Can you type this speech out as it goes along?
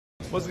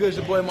What's good? It's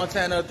your boy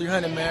Montana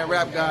 300, man.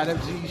 Rap God,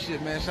 FG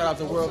shit, man. Shout out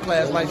to World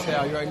Class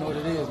Lifestyle. You already know what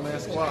it is, man.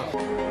 Squad.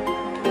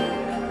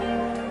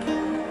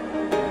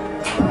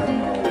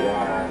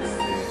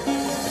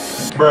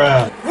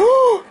 Bruh.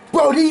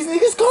 Bro, these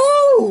niggas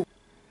cold.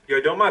 Yo,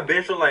 don't my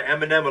bitch look like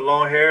Eminem with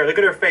long hair? Look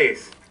at her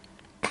face.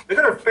 Look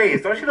at her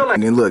face. Don't she look like...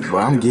 And then look, bro,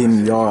 I'm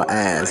getting y'all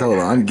ass. Hold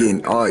on, I'm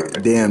getting... Oh,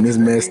 damn, this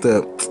messed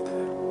up.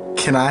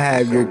 Can I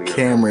have your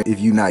camera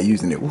if you not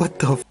using it? What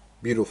the f?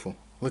 Beautiful.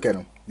 Look at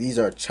them. These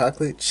are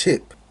chocolate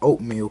chip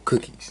oatmeal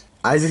cookies.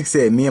 Isaac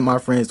said, me and my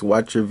friends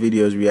watch your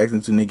videos reacting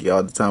to Nicki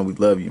all the time. We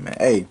love you, man.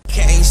 Hey.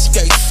 Came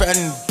straight from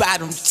the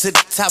bottom to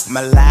the top of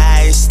my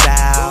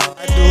lifestyle.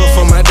 I do it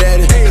for my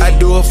daddy. I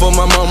do it for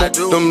my mama.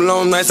 Them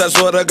long nights, I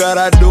swear to God,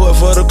 I do it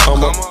for the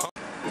come on.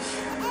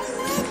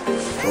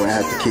 Go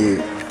have the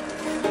kid.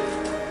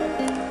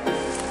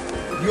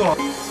 You are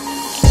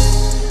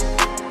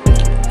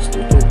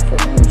stupid.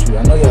 Fucking with you. I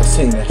know y'all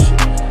seen that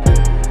shit.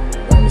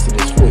 Let me see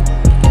this quick.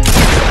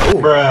 Ooh.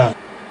 Bruh.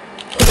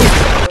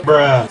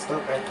 Bruh.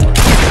 Stop that.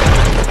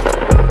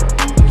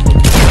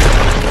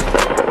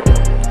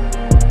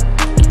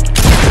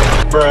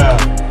 Bruh.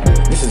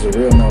 This is a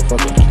real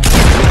motherfucker.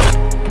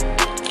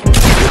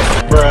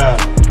 Bruh.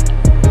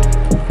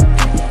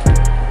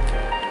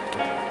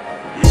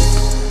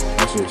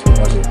 Watch this.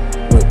 Watch it.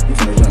 Look, he's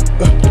finna jump.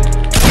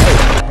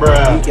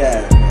 Bruh. Weak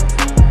ass,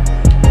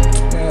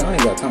 man. I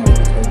ain't got time for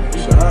this.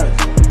 He's behind.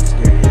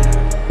 Scary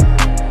ass.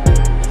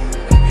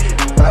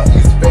 I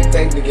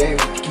spectate the game.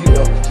 You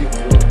know what you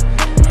doing.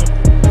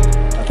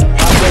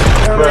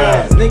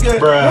 Bruh. Nigga.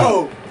 Bruh.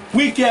 No.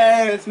 Weak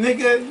ass,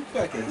 nigga. You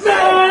fucking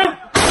sad.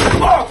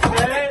 Fuck,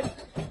 man.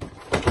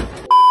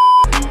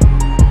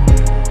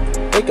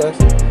 Hey, guys.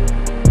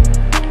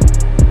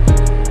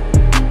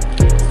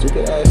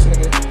 Stupid ass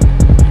nigga.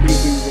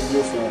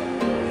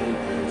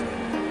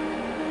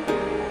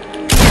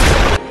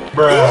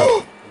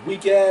 Bruh.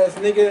 Weak ass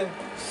nigga.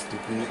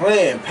 Stupid.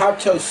 Playing.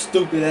 Pop your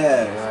stupid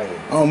ass.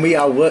 Right. On me,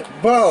 I what?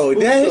 Bro,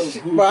 that's.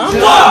 Bro, I'm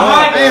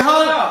not. Hey,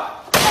 hold up.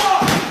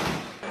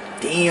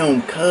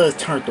 Damn, cuz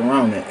turned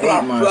around and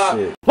ate my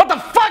shit. What the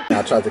fuck?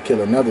 I tried to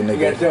kill another nigga. You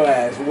got your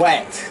ass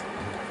whacked.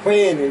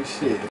 Playing this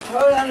shit.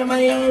 Whole lot of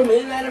money on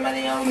me, lot of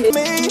money on me.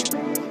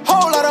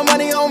 Whole lot of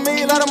money on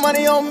me, lot of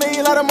money on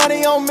me, lot of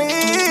money on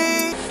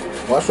me.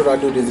 Why should I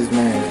do this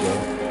man, bro?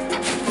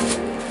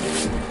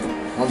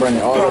 I'm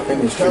bringing all the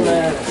finish to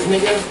ass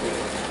nigga.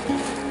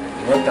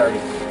 130.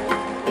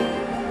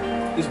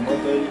 It's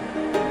 130.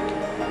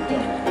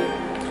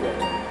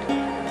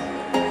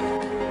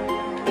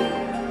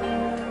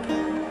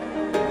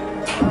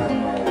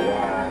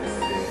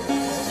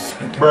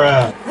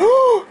 Bruh.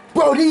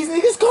 Bro, these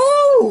niggas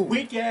cold.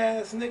 Weak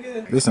ass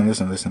nigga. Listen.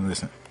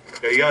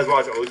 Yo, you guys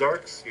watch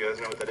Ozarks? You guys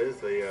know what that is?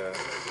 The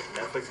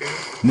Netflix series?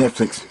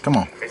 Netflix, come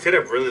on. I stayed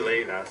up really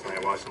late last night.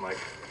 I watched like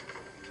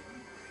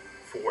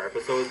 4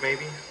 episodes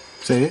maybe.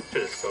 Say it.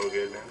 Shit is so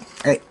good, man.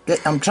 Hey,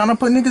 I'm trying to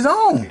put niggas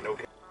on.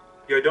 Okay.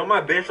 Yo, don't my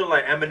bitch look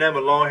like Eminem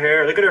with long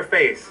hair? Look at her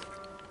face.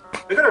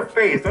 Look at her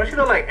face. Don't she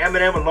look like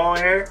Eminem with long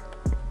hair?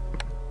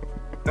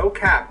 No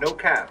cap, no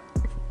cap.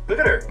 Look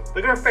at her.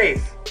 Look at her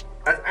face.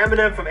 That's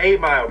Eminem from 8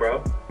 Mile,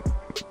 bro.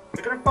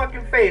 Look at her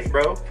fucking face,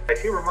 bro. Like,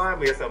 she remind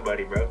me of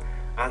somebody, bro.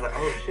 I was like,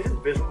 oh shit, this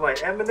bitch look like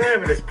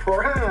Eminem in his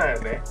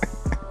prime, man.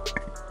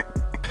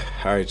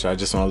 Alright, y'all,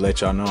 just want to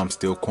let y'all know I'm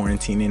still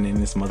quarantining in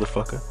this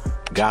motherfucker.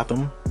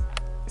 Gotham,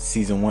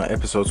 Season 1,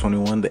 Episode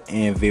 21, The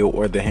Anvil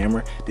or The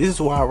Hammer. This is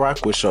why I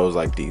rock with shows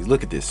like these.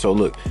 Look at this. So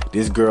look,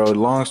 this girl,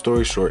 long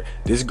story short,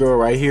 this girl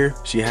right here,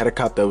 she had a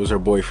cop that was her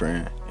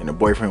boyfriend. And the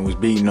boyfriend was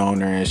beating on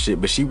her and shit,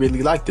 but she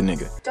really liked the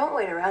nigga. Don't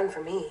wait around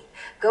for me.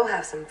 Go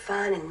have some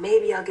fun and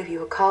maybe I'll give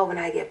you a call when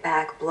I get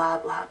back, blah,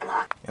 blah,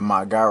 blah. And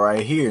my guy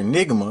right here,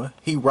 Nigma,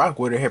 he rock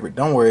with her heavy.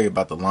 Don't worry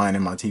about the line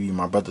in my TV.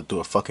 My brother threw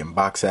a fucking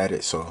box at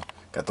it, so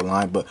got the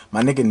line. But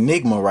my nigga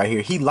Nigma right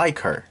here, he like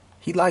her.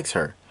 He likes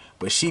her.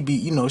 But she be,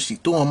 you know, she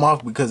threw him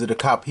off because of the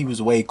cop. He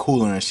was way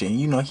cooler and shit. And,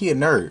 you know, he a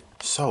nerd.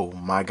 So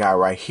my guy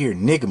right here,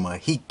 Nigma,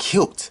 he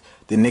killed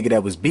the nigga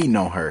that was beating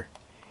on her.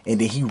 And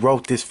then he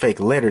wrote this fake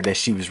letter that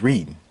she was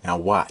reading. Now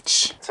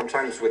watch.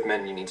 Sometimes with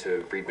men you need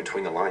to read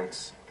between the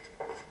lines.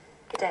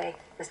 Good day,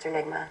 Mr.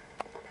 Nigma.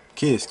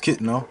 Kiss,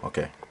 no?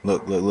 Okay.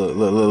 Look.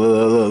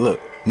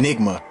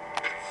 Nigma.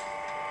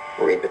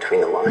 Read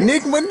between the lines.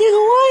 Nigga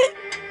what?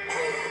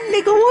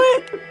 Nigga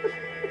what?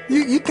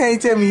 You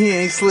can't tell me he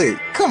ain't slick.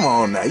 Come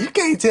on now. You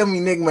can't tell me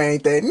Nigma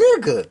ain't that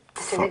nigga.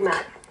 Mr.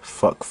 Nigma.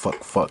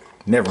 Fuck.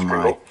 Never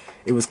mind.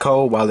 It was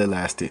cold while it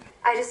lasted.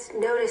 I just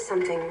noticed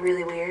something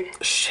really weird.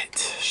 Shit.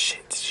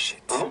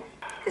 Oh?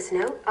 This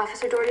note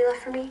Officer Doherty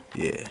left for me?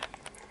 Yeah. The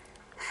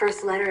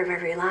first letter of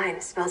every line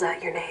spells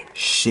out your name.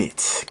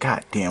 Shit.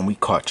 Goddamn, we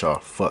caught y'all.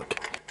 Fuck.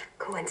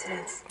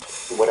 Coincidence.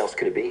 What else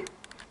could it be?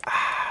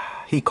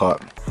 He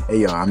caught me. Hey,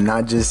 yo, I'm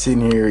not just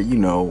sitting here, you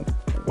know,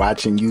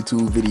 watching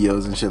YouTube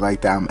videos and shit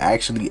like that. I'm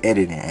actually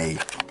editing. Hey,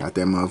 got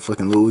that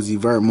motherfucking Lil Uzi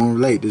Vert, Moon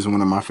Relate. This is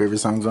one of my favorite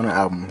songs on the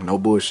album. No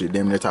bullshit,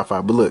 damn near top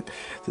 5. But look,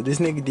 so this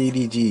nigga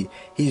DDG,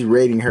 he's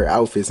rating her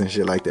outfits and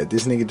shit like that.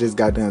 This nigga just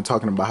got done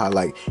talking about how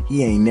like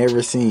he ain't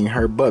never seen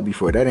her butt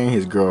before. That ain't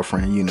his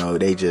girlfriend, you know.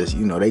 They just,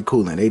 you know, they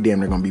coolin'. They damn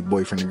near gonna be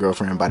boyfriend and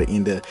girlfriend by the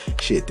end of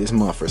shit this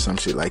month or some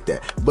shit like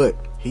that. But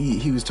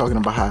he was talking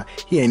about how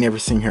he ain't never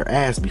seen her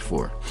ass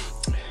before.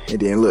 And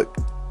then look.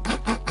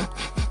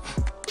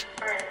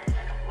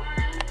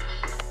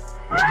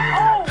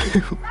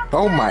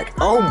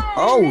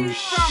 oh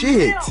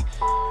shit.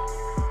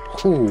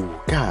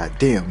 Oh, god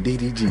damn,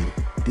 DDG.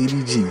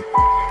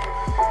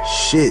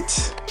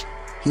 Shit.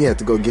 He had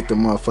to go get the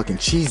motherfucking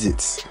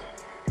Cheez-Its.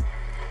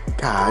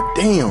 God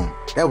damn.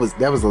 That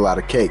was a lot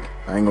of cake.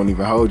 I ain't gonna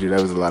even hold you.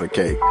 That was a lot of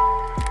cake.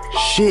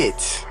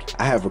 Shit.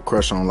 I have a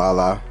crush on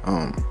Lala.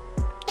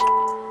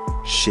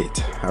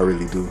 Shit, I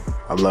really do.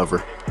 I love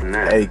her.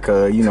 Hey,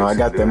 cuz, you know, I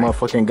got that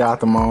motherfucking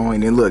Gotham on,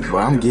 and then look, bro,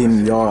 I'm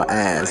getting y'all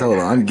ass. Hold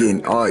on, I'm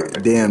getting, oh,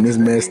 damn, this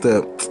messed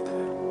up.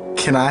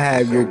 Can I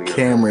have your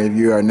camera if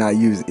you're not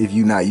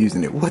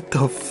using it? What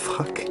the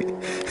fuck?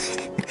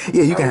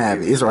 Yeah, you can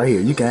have it. It's right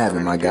here. You can have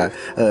it, my guy.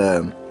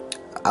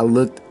 I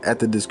looked at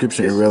the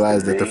description and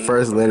realized that the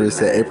first letter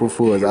said April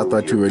Fools. I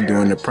thought you were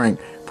doing the prank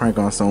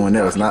on someone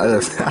else, not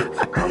us.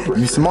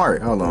 You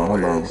smart. Hold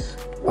on.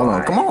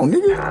 Come on,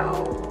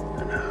 nigga.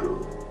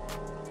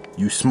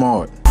 You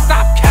smart.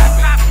 Stop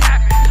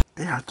capping.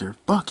 They out there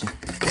fucking.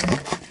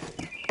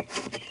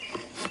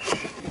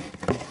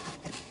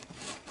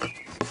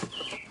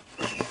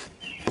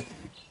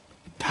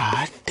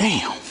 God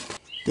damn.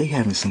 They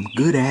having some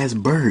good ass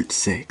bird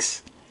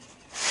sex.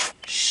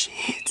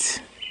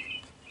 Shit.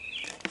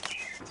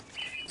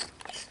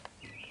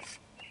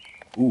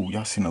 Ooh,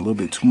 y'all seen a little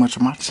bit too much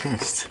of my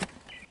chest.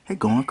 They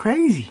going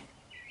crazy.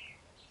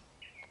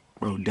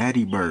 Bro,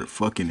 Daddy Bird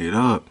fucking it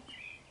up.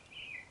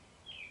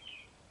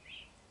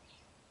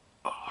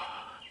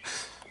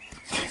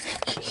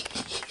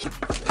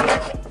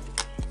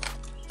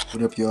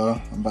 What up, y'all?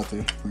 I'm about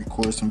to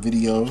record some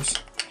videos.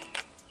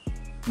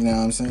 You know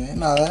what I'm saying?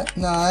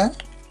 Nah.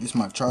 It's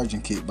my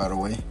charging kit, by the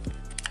way.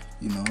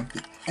 You know,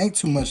 ain't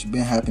too much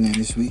been happening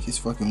this week. It's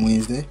fucking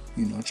Wednesday.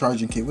 You know,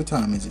 charging kit. What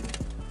time is it?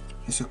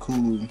 It's a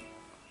cool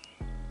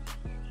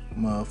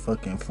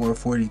motherfucking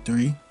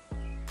 4:43.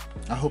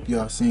 I hope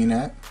y'all seen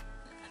that.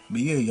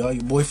 But yeah, y'all,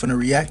 your boy finna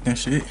react and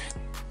shit.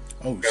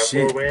 Oh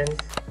shit.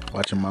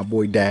 Watching my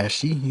boy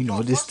Dashy. You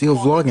know, this still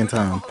vlogging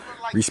time.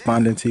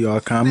 Responding to y'all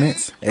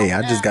comments. Hey,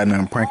 I just got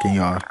done pranking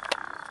y'all.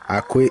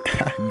 I quit.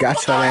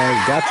 Got your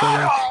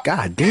ass.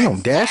 God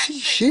damn, Dashy.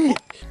 Shit.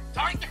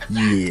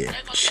 Yeah,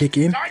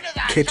 chicken,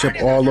 ketchup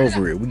all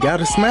over it. We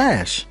gotta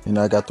smash. You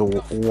know, I got the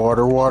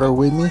water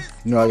with me.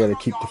 You know, I gotta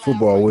keep the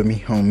football with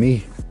me on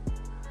me.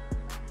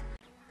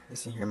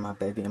 Listen here, my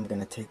baby. I'm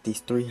gonna take these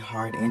 3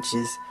 hard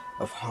inches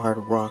of hard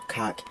raw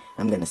cock.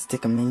 I'm gonna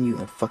stick them in you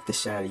and fuck the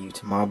shit out of you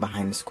tomorrow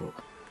behind the school.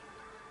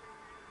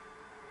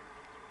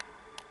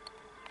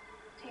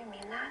 Do you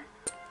mean that?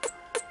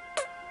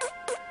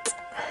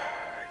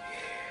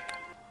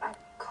 I'll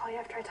call you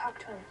after I talk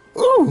to him.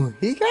 Ooh,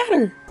 he got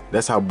her.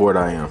 That's how bored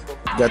I am.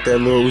 Got that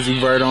little Uzi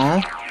Vert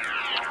on.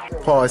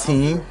 Pause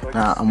him.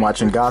 Nah, I'm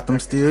watching Gotham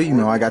still. You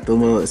know, I got the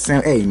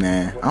little hey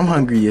man, I'm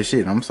hungry as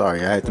shit. I'm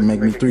sorry. I had to make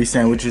me 3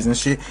 sandwiches and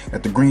shit.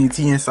 Got the green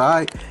tea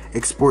inside.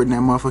 Exporting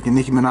that motherfucking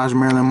Nicki Minaj,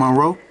 Marilyn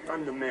Monroe.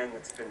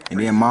 And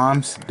then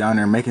mom's down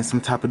there making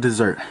some type of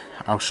dessert.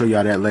 I'll show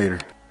y'all that later.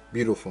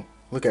 Beautiful.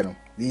 Look at them.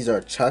 These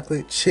are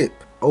chocolate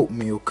chip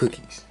oatmeal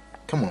cookies.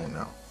 Come on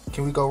now.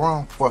 Can we go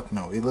wrong? Fuck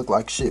no. It look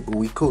like shit, but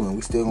we cool and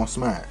we still gonna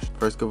smash.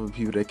 First couple of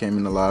people that came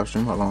in the live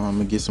stream. Hold on, I'm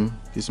gonna get some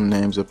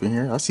names up in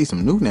here. I see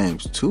some new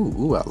names too.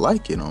 Ooh, I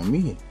like it on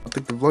me. I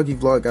think the Vloggy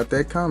Vlog got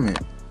that comment.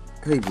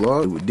 Hey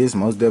vlog, with this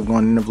most def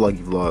going in the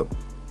Vloggy Vlog.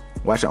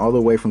 Watching all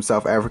the way from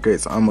South Africa.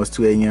 It's almost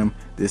 2 a.m.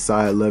 This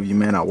side, love you,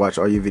 man. I watch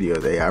all your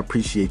videos. Hey, I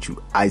appreciate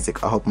you,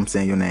 Isaac. I hope I'm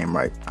saying your name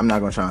right. I'm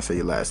not gonna try and say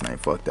your last name.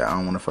 Fuck that. I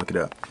don't wanna fuck it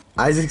up.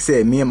 Isaac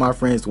said, me and my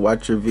friends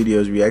watch your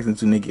videos reacting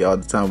to Nicki all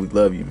the time. We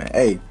love you, man.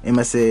 Hey,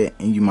 Emma said,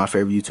 and you my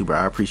favorite YouTuber.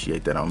 I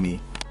appreciate that on me.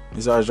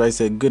 Miss Right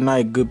said, good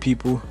night, good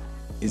people.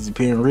 It's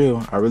being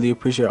real. I really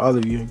appreciate all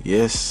of you.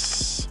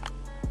 Yes.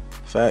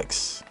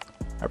 Facts.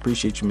 I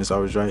appreciate you, Miss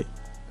Right.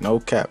 No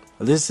cap.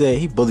 Alyssa said,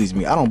 he bullies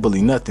me. I don't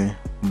bully nothing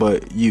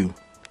but you.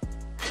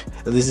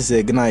 Alyssa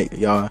said, good night,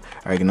 y'all.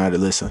 Alright, good night,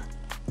 Alyssa.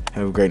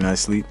 Have a great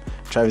night's sleep.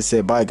 Travis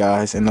said, bye,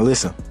 guys. And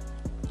Alyssa,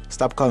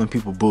 stop calling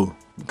people boo.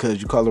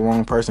 Because you call the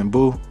wrong person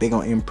boo, they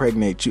gonna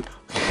impregnate you.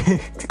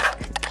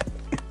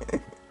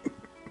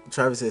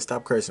 Travis said,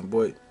 stop cursing,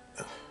 boy.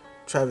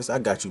 Travis, I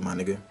got you, my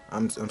nigga.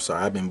 I'm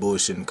sorry, I've been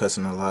bullshitting,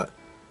 cussing a lot.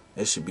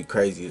 That shit be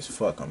crazy as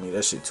fuck on me.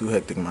 That shit too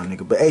hectic, my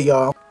nigga. But hey,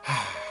 y'all.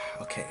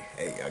 Okay,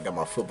 hey, I got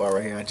my football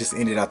right here. I just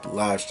ended out the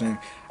live stream.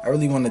 I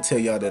really want to tell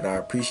y'all that I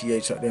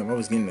appreciate y'all. Damn, I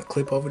was getting a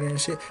clip over there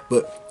and shit.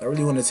 But I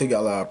really want to tell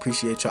y'all I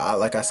appreciate y'all.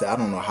 Like I said, I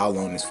don't know how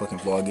long this fucking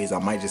vlog is. I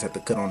might just have to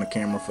cut on the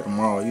camera for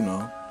tomorrow, you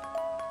know,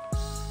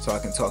 so I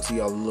can talk to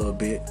y'all a little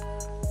bit.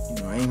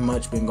 You know, ain't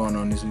much been going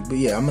on this week. But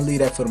yeah, I'm gonna leave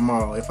that for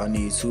tomorrow if I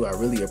need to. I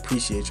really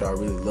appreciate y'all. I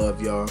really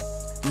love y'all.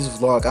 This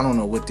vlog, I don't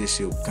know what this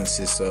shit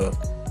consists of.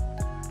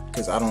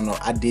 Cause I don't know,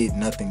 I did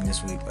nothing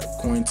this week. Like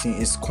quarantine,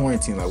 it's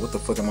quarantine. Like what the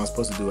fuck am I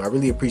supposed to do? I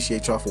really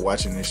appreciate y'all for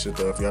watching this shit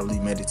though. If y'all really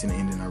made it to the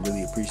ending, I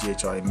really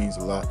appreciate y'all. It means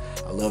a lot.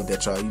 I love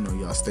that y'all, you know,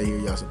 y'all stay here,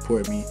 y'all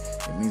support me.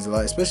 It means a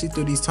lot, especially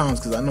through these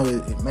times, cause I know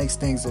it makes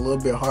things a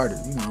little bit harder.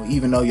 You know,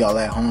 even though y'all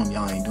at home,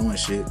 y'all ain't doing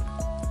shit.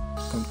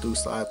 Come through,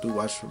 slide through,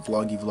 watch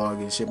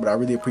vlog and shit. But I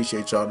really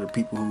appreciate y'all, the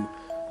people who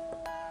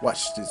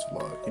watch this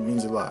vlog. It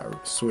means a lot. I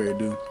swear it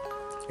do.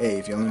 Hey,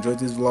 if y'all enjoyed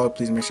this vlog,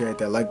 please make sure you hit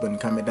that like button,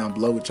 comment down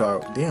below what y'all,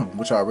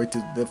 what y'all rate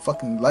the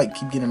fucking like,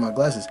 keep getting my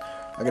glasses,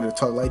 I gotta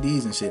talk like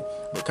these and shit,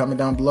 but comment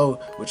down below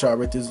what y'all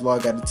rate this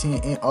vlog out of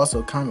 10, and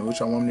also comment what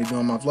y'all want me to do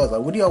on my vlogs.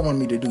 Like, what do y'all want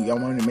me to do? Y'all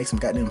want me to make some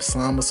goddamn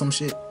slime or some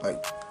shit?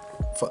 Like,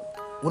 fuck,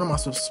 what am I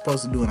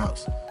supposed to do in the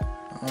house?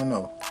 I don't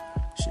know.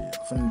 Shit,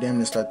 I'm finna damn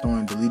near start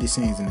throwing deleted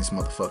scenes in this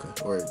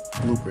motherfucker, or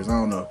bloopers, I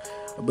don't know.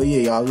 But yeah,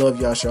 y'all, I love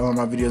y'all. Share all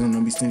my videos and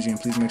don't be stingy. And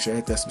please make sure you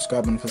hit that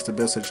subscribe button and press the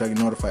bell so that y'all get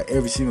notified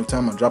every single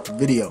time I drop a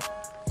video.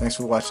 Thanks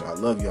for watching. I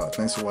love y'all.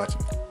 Thanks for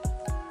watching.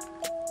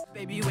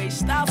 Baby, wait,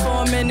 stop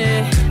for a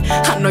minute.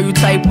 I know you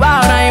type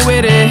wild, I ain't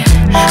with it.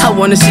 I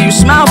wanna see you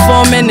smile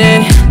for a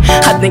minute.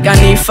 I think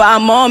I need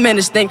 5 more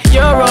minutes. Think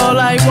you're all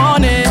I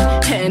wanted,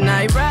 and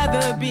I'd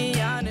rather be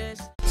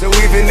honest. So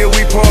even if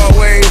we part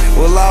ways,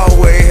 we'll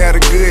always have a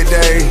good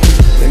day.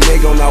 And they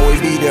gon' always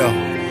be there.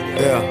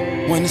 Yeah.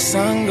 When the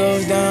sun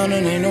goes down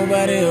and ain't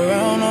nobody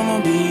around,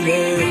 I'ma be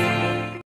there.